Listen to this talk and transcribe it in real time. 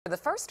The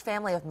first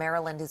family of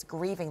Maryland is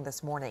grieving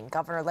this morning.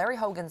 Governor Larry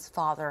Hogan's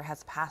father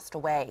has passed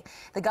away.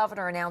 The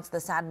governor announced the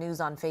sad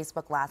news on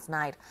Facebook last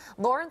night.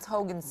 Lawrence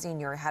Hogan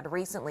Sr. had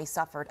recently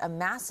suffered a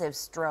massive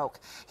stroke.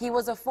 He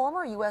was a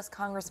former U.S.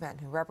 congressman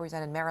who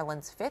represented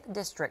Maryland's 5th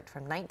district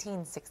from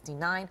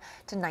 1969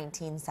 to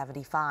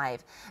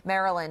 1975.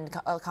 Maryland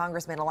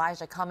Congressman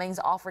Elijah Cummings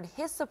offered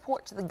his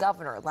support to the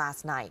governor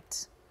last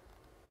night.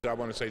 I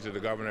want to say to the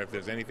governor, if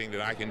there's anything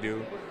that I can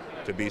do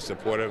to be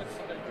supportive,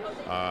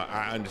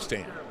 I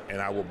understand, and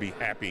I will be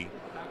happy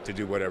to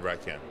do whatever I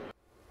can.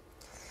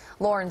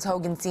 Lawrence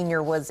Hogan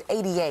Sr. was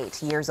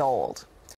 88 years old.